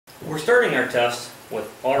We're starting our test with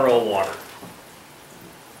RO water.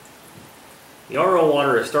 The RO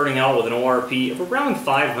water is starting out with an ORP of around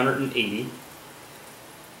 580. It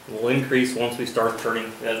will increase once we start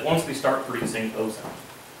producing ozone.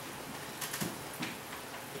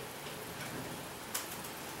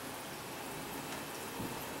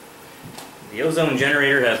 The ozone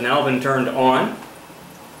generator has now been turned on.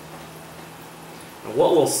 And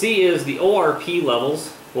what we'll see is the ORP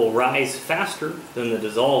levels will rise faster than the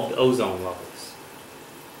dissolved ozone levels.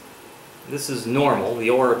 This is normal. The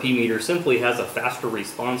ORP meter simply has a faster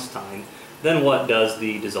response time than what does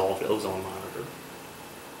the dissolved ozone monitor.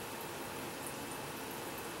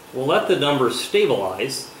 We'll let the numbers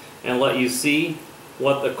stabilize and let you see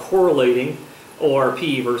what the correlating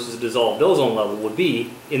ORP versus dissolved ozone level would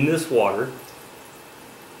be in this water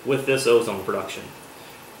with this ozone production.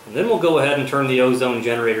 And then we'll go ahead and turn the ozone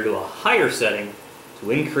generator to a higher setting to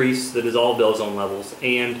increase the dissolved ozone levels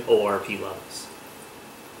and ORP levels.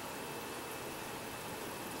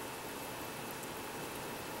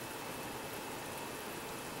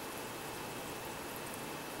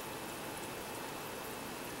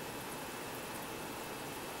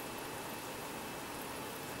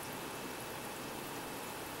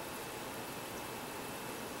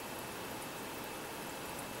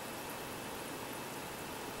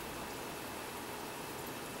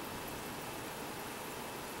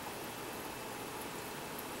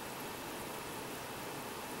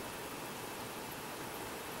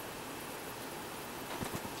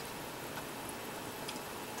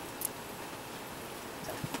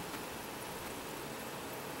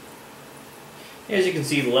 As you can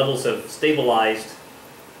see, the levels have stabilized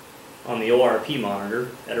on the ORP monitor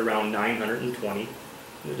at around 920.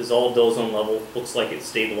 The dissolved ozone level looks like it's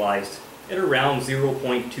stabilized at around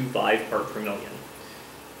 0.25 part per million.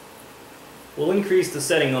 We'll increase the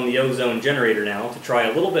setting on the ozone generator now to try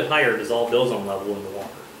a little bit higher dissolved ozone level in the water.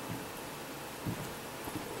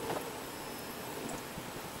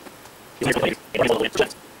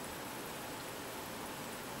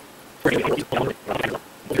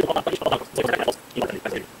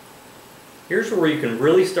 Here's where you can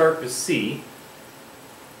really start to see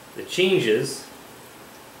the changes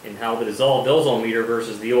in how the dissolved ozone meter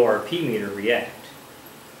versus the ORP meter react.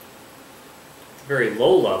 At very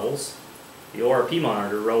low levels, the ORP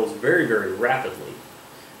monitor rose very, very rapidly.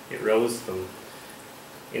 It rose from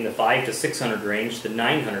in the 500 to 600 range to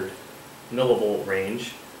 900 millivolt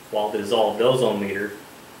range, while the dissolved ozone meter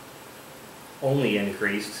only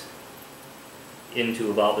increased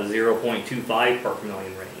into about the 0.25 part per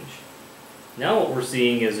million range. Now what we're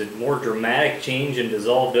seeing is a more dramatic change in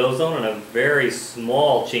dissolved ozone and a very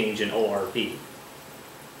small change in ORP.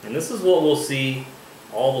 And this is what we'll see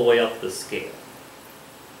all the way up the scale.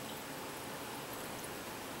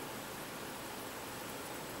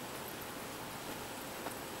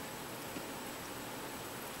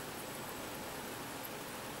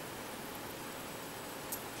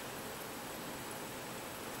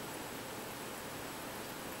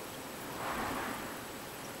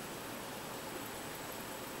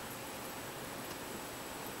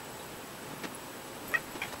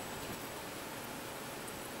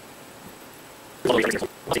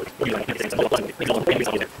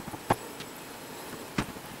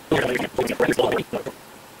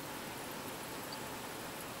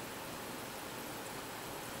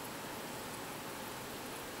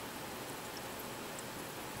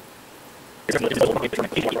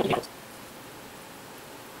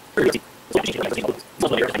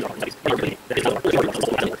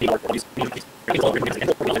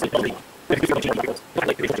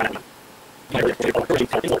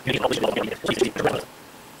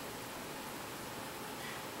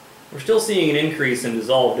 We're still seeing an increase in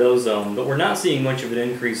dissolved ozone, but we're not seeing much of an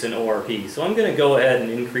increase in ORP. So I'm going to go ahead and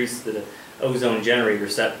increase the ozone generator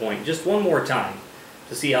set point just one more time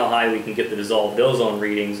to see how high we can get the dissolved ozone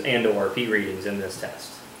readings and ORP readings in this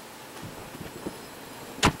test.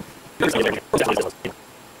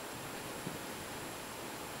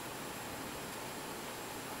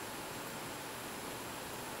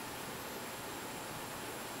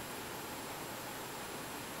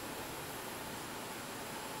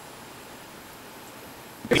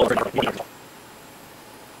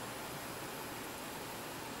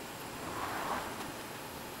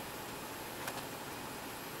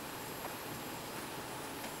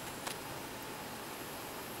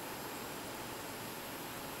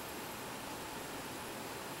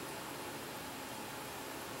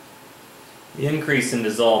 The increase in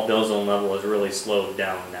dissolved ozone level has really slowed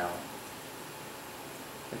down now.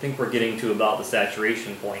 I think we're getting to about the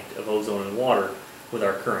saturation point of ozone in water with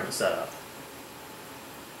our current setup.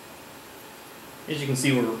 As you can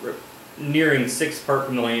see, we're nearing 6 parts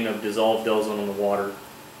per million of dissolved ozone in the water,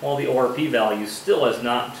 while the ORP value still has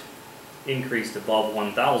not increased above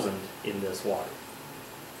 1,000 in this water.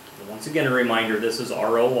 And once again, a reminder, this is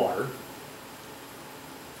RO water.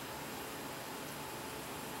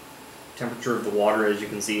 Temperature of the water, as you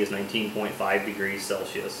can see, is 19.5 degrees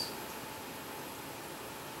Celsius.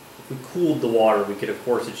 If we cooled the water, we could of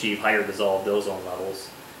course achieve higher dissolved ozone levels.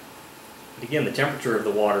 But again, the temperature of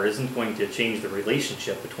the water isn't going to change the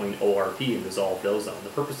relationship between ORP and dissolved ozone. The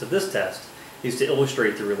purpose of this test is to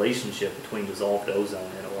illustrate the relationship between dissolved ozone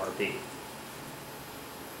and ORP.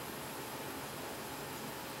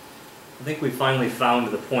 I think we finally found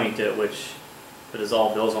the point at which the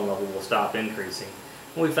dissolved ozone level will stop increasing.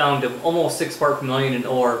 We found almost 6 parts per million in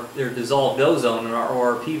dissolved ozone, and our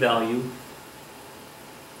ORP value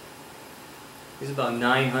is about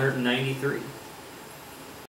 993.